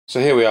So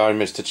here we are in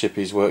Mr.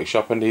 Chippie's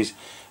workshop, and he's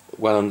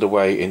well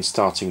underway in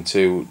starting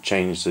to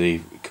change the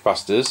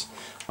capacitors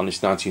on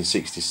this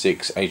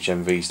 1966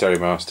 HMV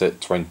Stereomaster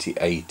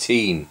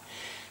 2018.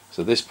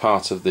 So this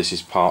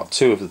is part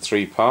 2 of the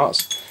 3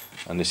 parts,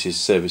 and this is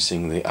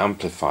servicing the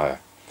amplifier.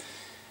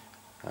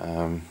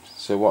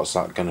 So what's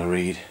that going to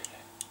read?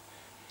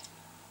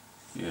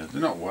 Yeah,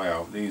 they're not way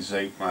out. These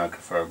 8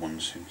 microfarad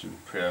ones seem to be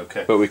pretty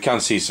okay. But we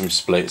can see some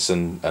splits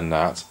and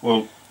that.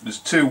 Well, there's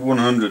 2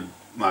 100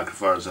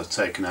 microfarads I've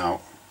taken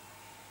out,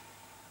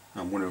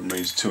 and one of them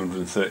reads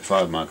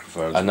 235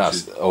 microfarads. And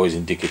that's always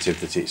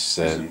indicative that it's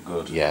isn't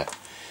good. Yeah.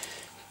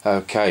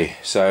 Okay,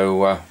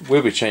 so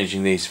we'll be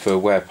changing these for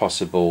where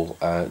possible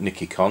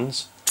Nicky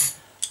Cons,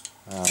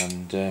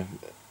 and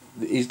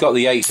he's got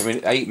the 8. I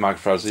mean, 8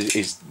 microfarads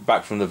is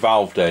back from the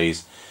valve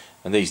days,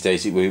 and these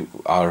days we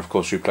are of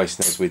course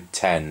replacing those with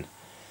 10.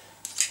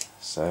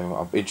 So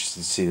I'll be interested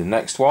to see the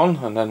next one,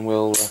 and then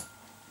we'll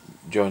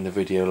join the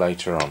video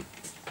later on.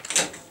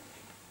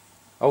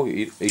 Oh,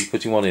 you're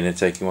putting one in and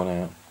taking one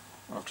out?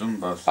 I've done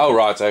both. Oh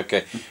right,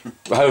 okay.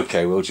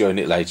 Okay, we'll join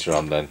it later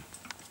on then.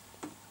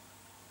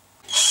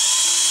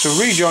 To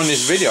rejoin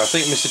this video, I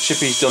think Mr.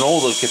 Chippie's done all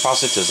the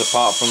capacitors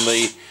apart from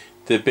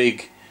the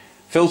big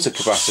filter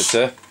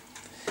capacitor.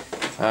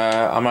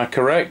 Am I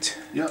correct?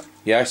 Yeah.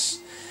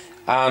 Yes.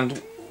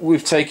 And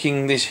we've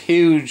taken this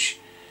huge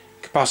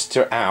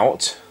capacitor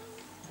out,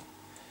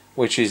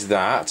 which is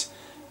that,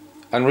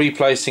 and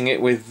replacing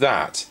it with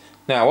that.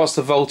 Now, what's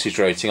the voltage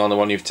rating on the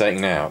one you've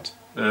taken out?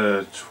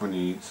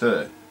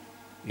 30.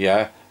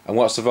 Yeah. And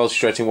what's the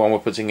voltage rating one we're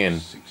putting in?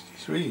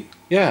 63.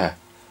 Yeah.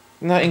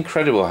 Isn't that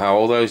incredible how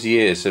all those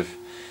years have...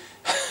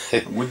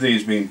 With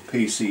these being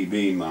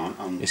PCB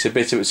mount, it's a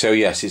bit of, so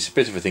yes, it's a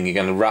bit of a thing. You're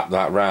going to wrap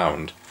that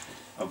round.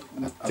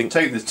 I've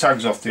taken the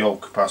tags off the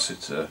old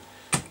capacitor,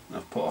 and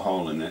I've put a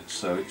hole in it,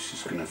 so it's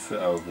just going to fit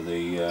over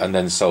the... and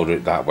then solder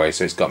it that way,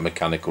 so it's got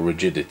mechanical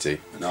rigidity.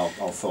 And I'll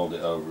fold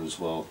it over as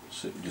well,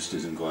 so it just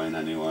isn't going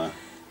anywhere.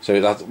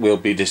 So that we'll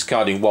be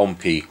discarding one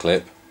P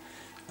clip,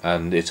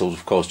 and it'll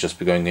of course just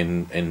be going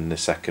in the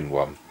second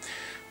one.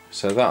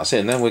 So that's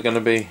it, and then we're going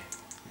to be...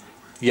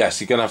 Yes,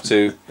 you're going to have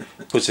to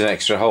put an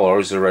extra hole, or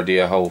is there already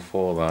a hole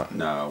for that?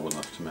 No, I will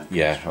have to make it.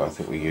 Yeah, I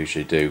think we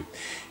usually do.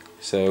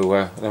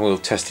 So then we'll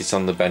test it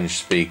on the bench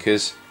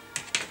speakers,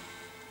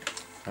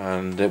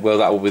 and well,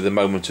 that will be the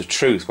moment of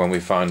truth when we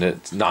find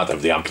that neither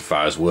of the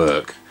amplifiers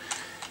work.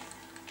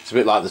 It's a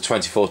bit like the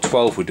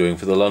 2412 we're doing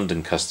for the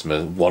London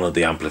customer. One of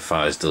the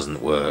amplifiers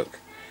doesn't work.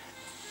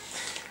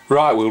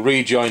 Right, we'll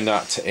rejoin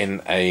that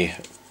in a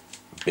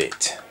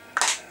bit.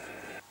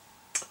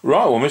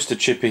 Right, well, Mr.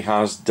 Chippie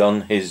has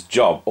done his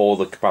job. All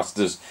the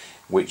capacitors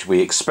which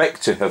we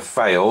expect to have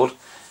failed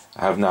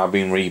have now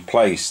been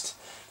replaced.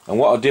 And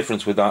what a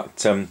difference with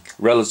that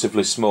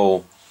relatively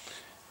small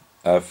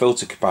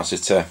filter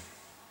capacitor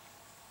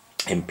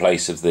in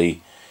place of the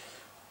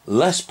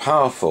less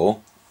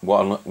powerful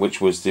one,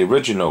 which was the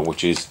original,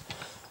 which is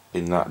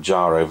in that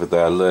jar over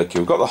there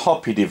lurking. We've got the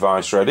hoppy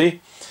device ready,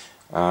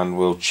 and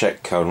we'll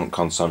check current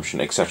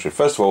consumption, etc.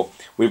 First of all,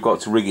 we've got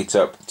to rig it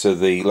up to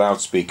the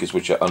loudspeakers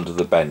which are under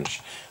the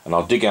bench, and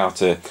I'll dig out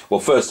a...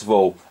 Well, first of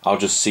all, I'll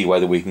just see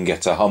whether we can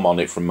get a hum on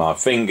it from my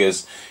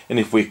fingers, and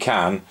if we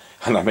can,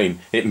 and I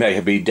mean, it may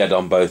be dead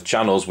on both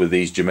channels with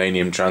these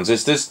germanium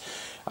transistors,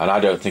 and I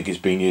don't think it's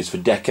been used for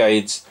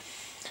decades.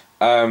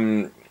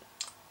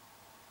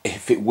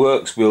 If it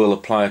works, we'll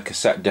apply a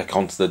cassette deck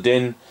onto the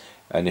DIN,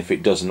 and if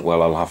it doesn't,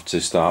 well, I'll have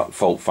to start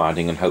fault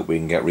finding and hope we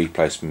can get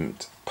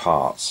replacement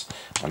parts.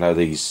 I know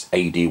these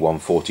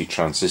AD140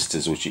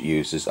 transistors which it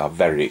uses are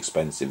very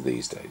expensive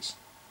these days.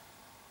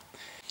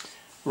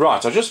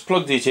 Right, I just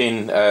plugged it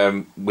in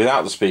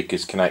without the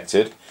speakers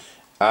connected,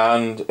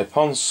 and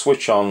upon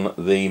switch on,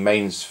 the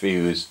mains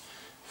fuse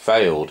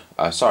failed.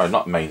 Sorry,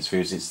 not mains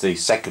fuse, it's the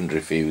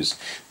secondary fuse.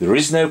 There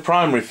is no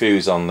primary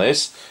fuse on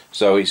this,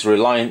 so it's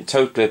reliant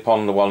totally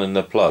upon the one in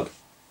the plug.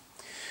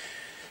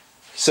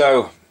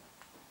 So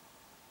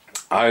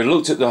I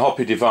looked at the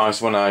hoppy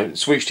device when I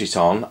switched it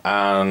on,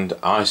 and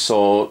I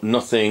saw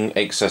nothing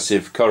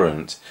excessive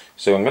current.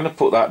 So I'm going to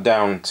put that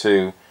down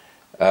to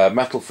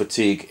metal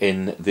fatigue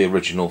in the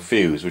original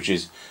fuse, which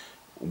is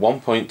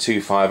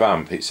 1.25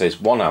 amp. It says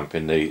 1 amp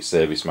in the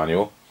service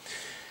manual,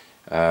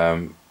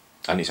 and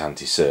it's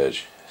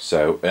anti-surge.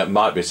 So it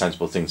might be a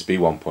sensible thing to be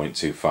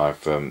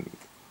 1.25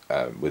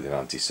 with an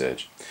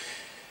anti-surge.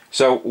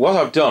 So what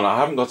I've done, I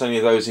haven't got any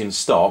of those in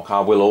stock. I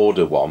will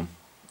order one.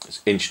 It's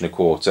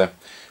 1.25 inch.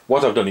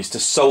 What I've done is to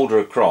solder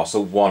across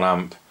a 1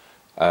 amp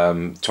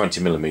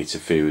 20mm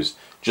fuse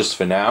just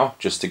for now,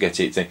 just to get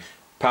it thing.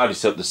 Powered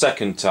it up the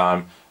second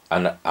time,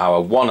 and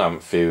our 1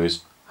 amp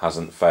fuse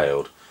hasn't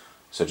failed.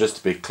 So just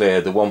to be clear,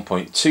 the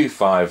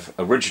 1.25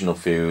 original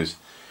fuse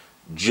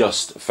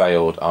just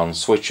failed on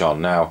switch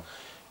on. Now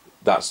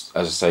that's,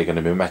 as I say, going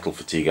to be metal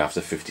fatigue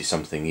after 50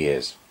 something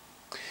years.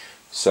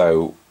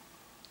 So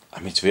I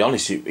mean, to be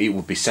honest, it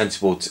would be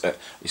sensible to,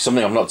 it's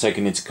something I've not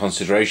taken into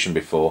consideration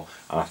before,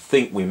 and I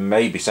think we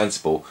may be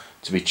sensible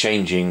to be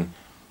changing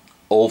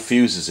all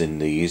fuses in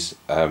these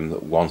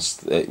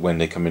when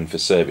they come in for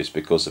service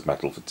because of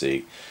metal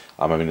fatigue.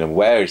 I'm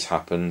aware it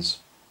happens.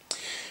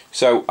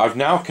 So I've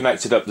now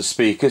connected up the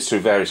speakers through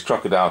various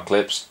crocodile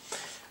clips,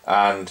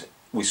 and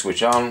we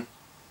switch on,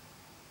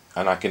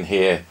 and I can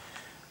hear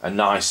a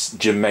nice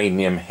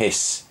germanium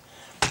hiss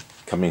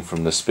coming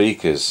from the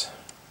speakers.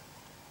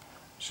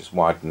 Let's just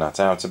widen that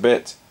out a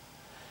bit.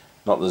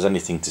 Not that there's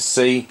anything to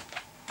see.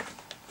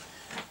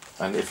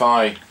 And if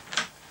I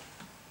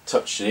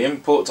touch the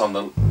input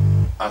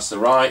that's the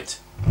right,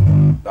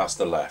 that's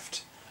the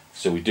left.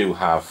 So we do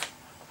have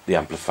the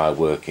amplifier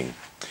working.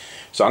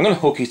 So I'm going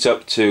to hook it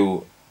up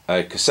to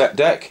a cassette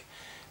deck,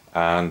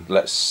 and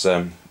let's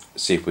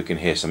see if we can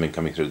hear something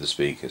coming through the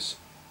speakers.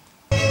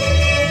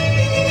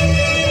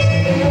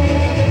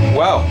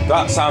 Well,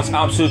 that sounds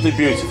absolutely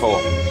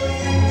beautiful.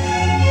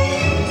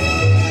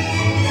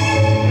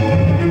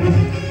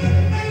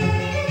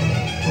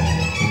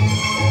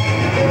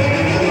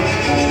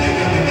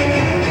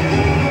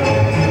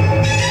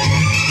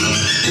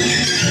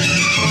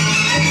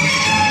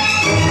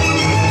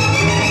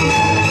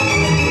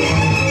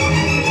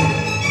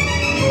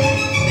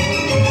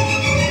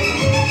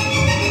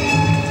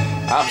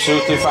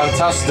 Absolutely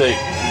fantastic.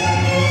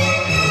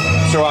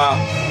 So our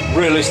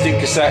realistic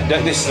cassette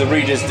deck. This is a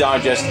Reader's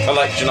Digest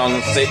collection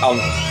on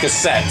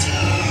cassette.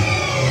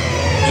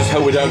 Just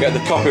hope we don't get the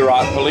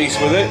copyright police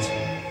with it.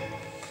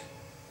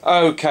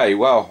 Okay,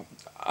 well,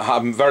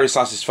 I'm very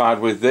satisfied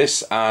with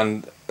this,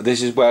 and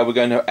this is where we're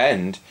going to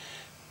end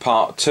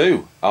part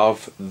 2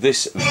 of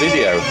this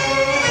video.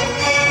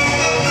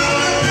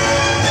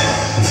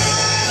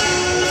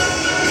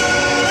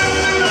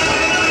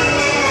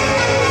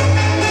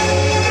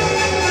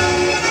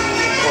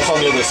 What's on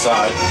the other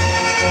side?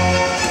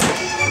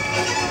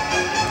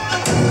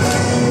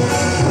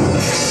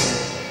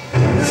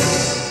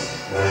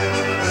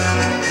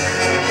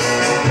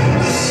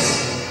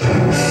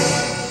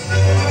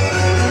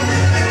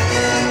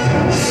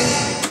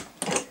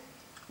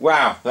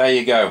 Wow, there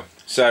you go.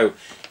 So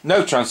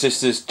no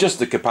transistors, just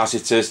the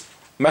capacitors,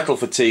 metal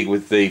fatigue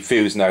with the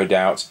fuse, no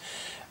doubt.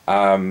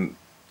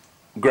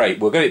 Great,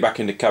 we'll get it back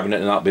in the cabinet,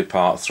 and that'll be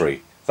part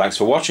 3. Thanks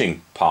for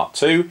watching part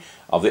 2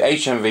 of the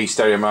HMV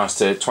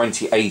Stereomaster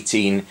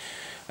 2018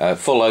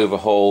 full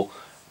overhaul,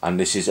 and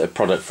this is a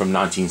product from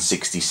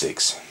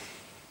 1966.